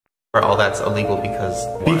Or all that's illegal because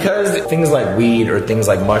why? Because things like weed or things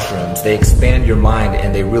like mushrooms, they expand your mind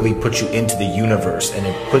and they really put you into the universe, and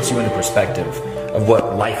it puts you into perspective of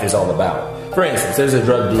what life is all about. For instance, there's a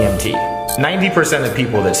drug DMT. 90% of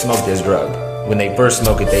people that smoke this drug, when they first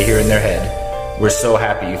smoke it, they hear in their head, "We're so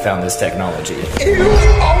happy you found this technology." Ew!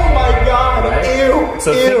 Oh my God! Right? Ew!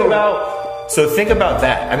 So Ew. think about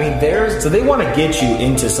that. I mean, so they want to get you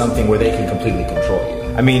into something where they can completely control you.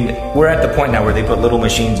 I mean, we're at the point now where they put little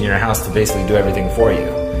machines in your house to basically do everything for you.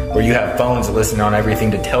 Where you have phones that listen on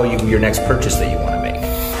everything to tell you your next purchase that you want to make.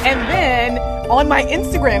 And then, on my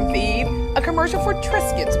Instagram feed, a commercial for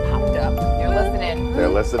Triscuits popped up. They're listening. They're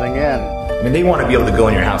listening in. I mean, they want to be able to go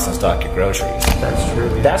in your house and stock your groceries. That's true.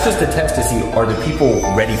 That's just a test to see, are the people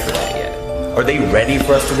ready for that yet? Are they ready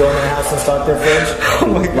for us to go in their house and stock their fridge? Oh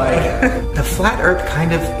my God. The flat earth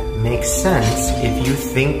kind of makes sense if you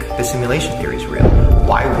think the simulation theory is real.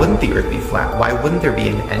 Why wouldn't the earth be flat? Why wouldn't there be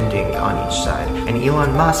an ending on each side? And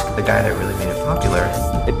Elon Musk, the guy that really made it popular.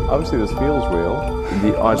 Obviously this feels real.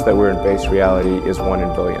 The odds that we're in base reality is 1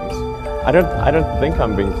 in billions. I don't think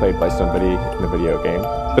I'm being played by somebody in a video game.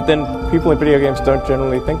 But then people in video games don't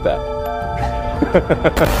generally think that.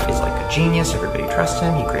 He's like a genius, everybody trusts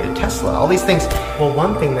him, he created Tesla, all these things. Well,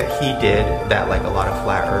 one thing that he did that like a lot of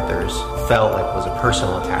flat earthers felt like was a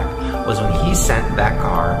personal attack was when he sent that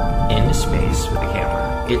car into space with a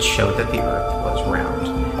camera, it showed that the earth was round.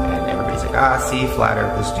 And everybody's like, ah, see, flat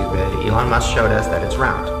earth is stupid. Elon Musk showed us that it's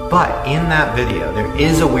round. But in that video, there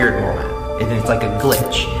is a weird moment. And it's like a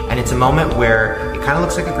glitch. And it's a moment where it kind of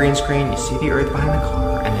looks like a green screen, you see the earth behind the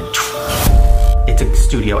car, and then it's a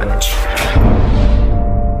studio, and then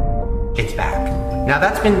it's back. Now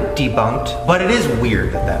that's been debunked, but it is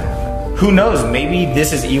weird that that happened. Who knows, maybe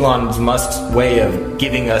this is Elon Musk's way of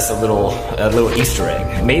giving us a little Easter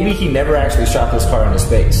egg. Maybe he never actually shot this car into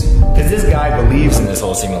space. Because this guy believes in this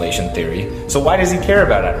whole simulation theory, so why does he care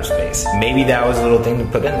about outer space? Maybe that was a little thing to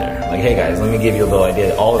put in there. Like, hey guys, let me give you a little idea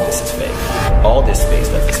that all of this is fake. All this space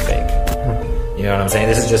stuff is fake. You know what I'm saying?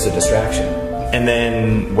 This is just a distraction. And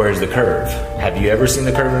then, where's the curve? Have you ever seen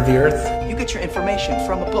the curve of the earth? You get your information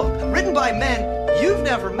from a book written by men you've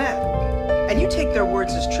never met, and you take their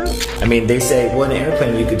words as true. I mean, they say, well, in an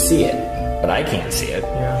airplane you could see it, but I can't see it.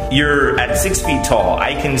 Yeah. You're at 6 feet tall,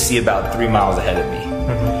 I can see about 3 miles ahead of me.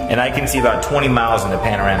 And I can see about 20 miles in a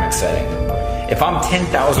panoramic setting. If I'm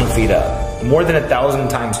 10,000 feet up, more than 1,000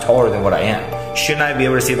 times taller than what I am, shouldn't I be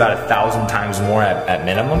able to see about 1,000 times more at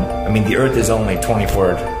minimum? I mean, the earth is only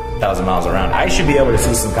 24,000 miles around. I should be able to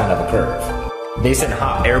see some kind of a curve. They send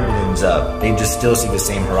hot air balloons up, they just still see the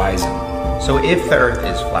same horizon. So if the earth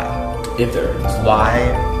is flat, If the earth is flat.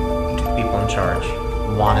 why do people in charge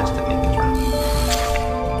want us to think it's round?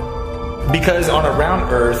 Because on a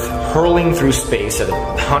round Earth, hurling through space at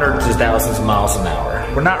hundreds of thousands of miles an hour,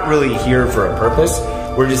 we're not really here for a purpose.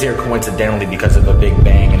 We're just here coincidentally because of a Big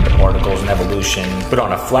Bang and the particles and evolution. But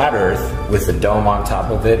on a flat Earth, with the dome on top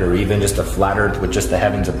of it, or even just a flat Earth with just the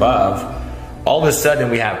heavens above, all of a sudden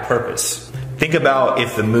we have purpose. Think about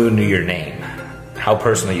if the moon knew your name, how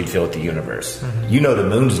personal you'd feel with the universe. You know the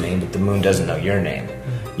moon's name, but the moon doesn't know your name.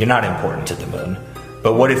 You're not important to the moon.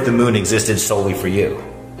 But what if the moon existed solely for you?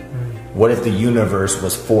 What if the universe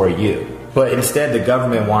was for you? But instead, the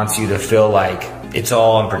government wants you to feel like it's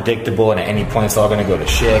all unpredictable and at any point it's all gonna go to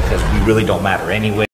shit because we really don't matter anyway.